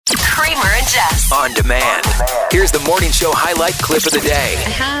Kramer and Jess. On demand. Here's the morning show highlight clip of the day. I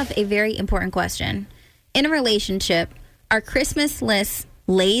have a very important question. In a relationship, are Christmas lists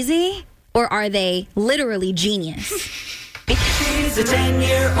lazy or are they literally genius? She's a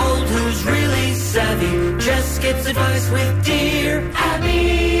 10-year-old who's really savvy. Jess gets advice with Dear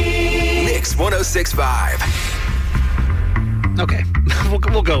Abby. Mix 106.5. Okay,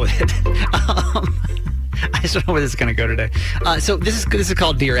 we'll go with it. I just don't know where this is going to go today. So this is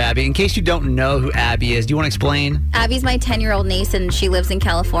called Dear Abby. In case you don't know who Abby is, do you want to explain? Abby's my 10-year-old niece, and she lives in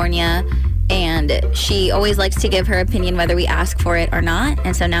California, and she always likes to give her opinion whether we ask for it or not,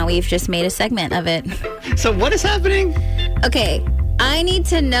 and so now we've just made a segment of it. So what is happening? Okay, I need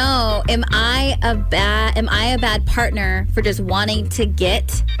to know, am I a bad partner for just wanting to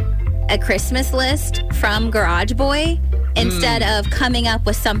get a Christmas list from Garage Boy instead of coming up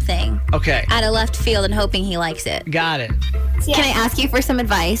with something out of left field and hoping he likes it? Got it. Yeah. Can I ask you for some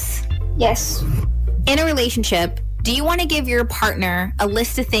advice? Yes. In a relationship, do you want to give your partner a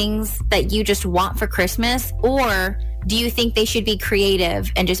list of things that you just want for Christmas, or do you think they should be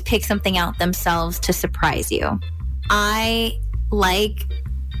creative and just pick something out themselves to surprise you? I like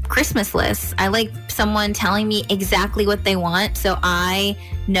Christmas lists. I like someone telling me exactly what they want, so I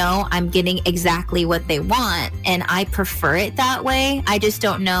know I'm getting exactly what they want, and I prefer it that way. I just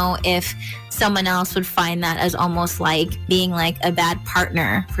don't know if someone else would find that as almost like being like a bad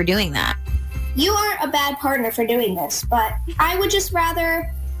partner for doing that. You aren't a bad partner for doing this, but I would just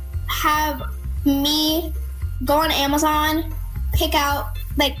rather have me go on Amazon, pick out,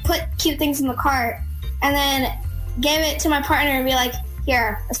 put cute things in the cart, and then give it to my partner and be like,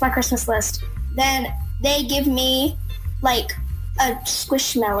 here, that's my Christmas list. Then they give me, a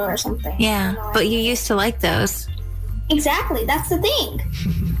Squishmallow or something. Yeah, but you used to like those. Exactly, that's the thing.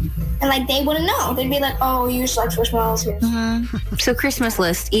 And, they wouldn't know. They'd be like, oh, you used to like Squishmallows here. Mm-hmm. So Christmas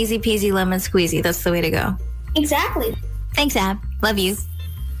list, easy peasy lemon squeezy. That's the way to go. Exactly. Thanks, Ab. Love you.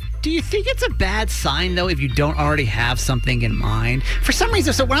 Do you think it's a bad sign, though, if you don't already have something in mind? For some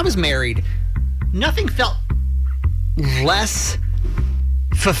reason, so when I was married, nothing felt less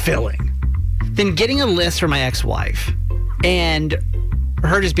fulfilling than getting a list for my ex-wife and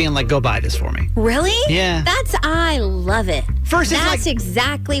her just being like, go buy this for me. Really? Yeah. I love it. First, that's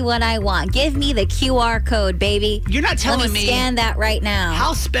exactly what I want. Give me the QR code, baby. You're not telling me. Let me scan that right now.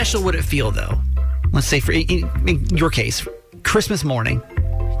 How special would it feel, though? Let's say, in your case, Christmas morning,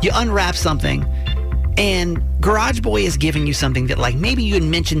 you unwrap something, and Garage Boy is giving you something that, maybe you had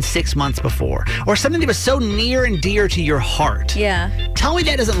mentioned 6 months before, or something that was so near and dear to your heart. Yeah. Tell me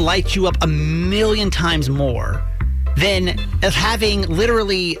that doesn't light you up a million times more than of having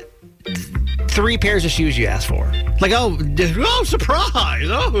literally 3 pairs of shoes you asked for. Oh, surprise!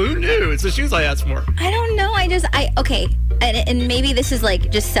 Oh, who knew? It's the shoes I asked for. I don't know. Okay. And maybe this is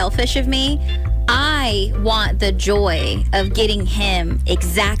just selfish of me. I want the joy of getting him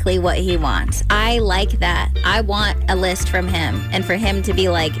exactly what he wants. I like that. I want a list from him, and for him to be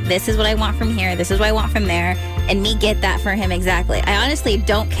like, this is what I want from here, this is what I want from there, and me get that for him exactly. I honestly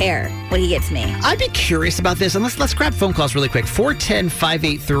don't care what he gets me. I'd be curious about this, and let's grab phone calls really quick.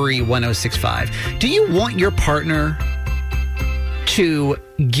 410-583-1065. Do you want your partner to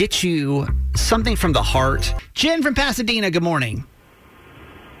get you something from the heart? Jen from Pasadena, good morning.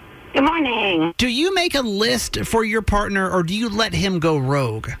 Good morning. Do you make a list for your partner, or do you let him go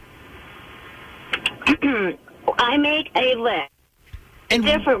rogue? I make a list. A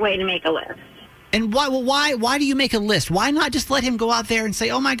different way to make a list. And why? Well, why do you make a list? Why not just let him go out there and say,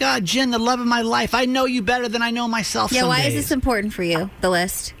 oh, my God, Jen, the love of my life, I know you better than I know myself some why days. is this important for you, the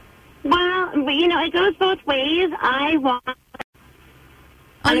list? Well, it goes both ways. I want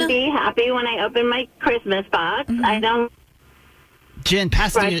to be happy when I open my Christmas box. Mm-hmm. I don't. Jen,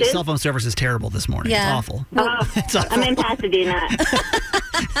 Pasadena cell phone service is terrible this morning. Yeah. It's awful. It's awful. I'm in Pasadena.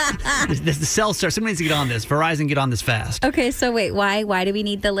 the cell service, somebody needs to get on this. Verizon, get on this fast. Okay, so wait, why do we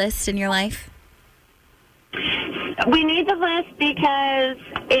need the list in your life? We need the list because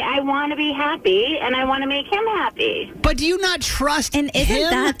I want to be happy and I want to make him happy. But do you not trust him?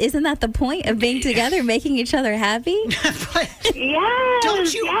 Isn't that the point of being together, making each other happy? Yes.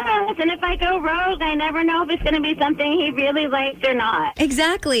 Don't you? Yes. And if I go rogue, I never know if it's going to be something he really likes or not.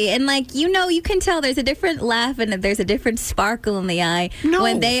 Exactly. And you can tell there's a different laugh and there's a different sparkle in the eye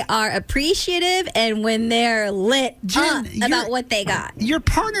when they are appreciative and when they're lit up about what they got. Your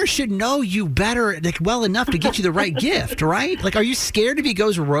partner should know you better, well enough to get you the right gift, right? Are you scared if he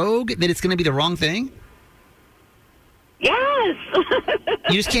goes rogue that it's going to be the wrong thing? Yes.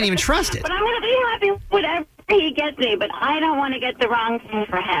 You just can't even trust it. But I'm going to be happy with he gets me, but I don't want to get the wrong thing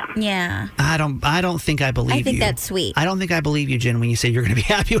for him. Yeah. I don't think I believe you. I think that's sweet. I don't think I believe you, Jen, when you say you're going to be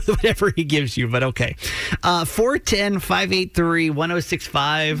happy with whatever he gives you, but okay.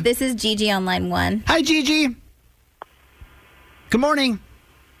 410-583-1065. This is Gigi on line 1. Hi, Gigi. Good morning.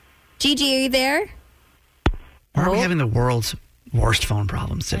 Gigi, are you there? Why are we having the world's worst phone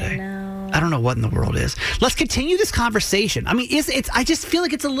problems today? I don't know what in the world is. Let's continue this conversation. I mean, I just feel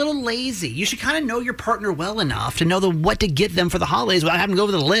like it's a little lazy. You should kind of know your partner well enough to know what to get them for the holidays without having to go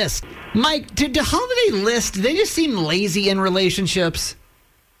over the list. Mike, do holiday lists, do they just seem lazy in relationships?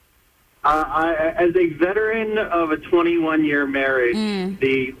 As a veteran of a 21-year marriage,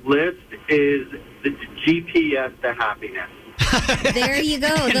 the list is the GPS to happiness. There you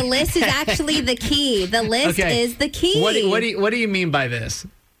go. The list is actually the key. The list is the key. What do you mean by this?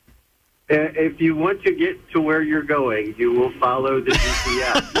 If you want to get to where you're going, you will follow the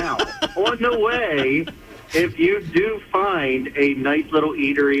GPS. Now, on the way, if you do find a nice little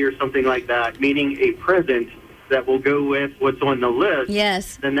eatery or something like that, meaning a present that will go with what's on the list,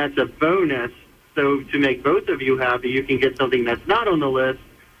 yes, then that's a bonus. So to make both of you happy, you can get something that's not on the list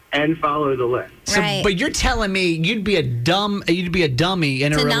and follow the list. Right. But you're telling me you'd be a dummy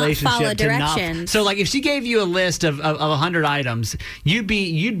in a relationship not follow to directions. not. So like if she gave you a list of 100 items, you'd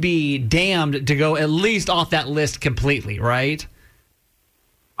be damned to go at least off that list completely, right?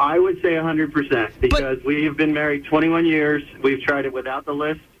 I would say 100% because we have been married 21 years. We've tried it without the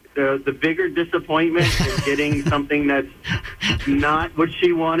list. The bigger disappointment is getting something that's not what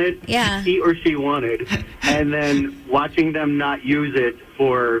she wanted, he or she wanted, and then watching them not use it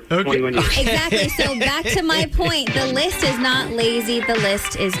for 21 years. Exactly. So back to my point, the list is not lazy. The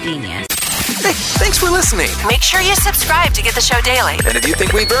list is genius. Hey, thanks for listening. Make sure you subscribe to get the show daily. And if you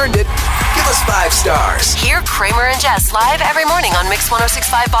think we've earned it, give us 5 stars. Hear Kramer and Jess live every morning on Mix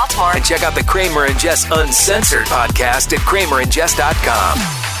 106.5 Baltimore. And check out the Kramer and Jess Uncensored podcast at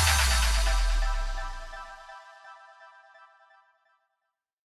kramerandjess.com.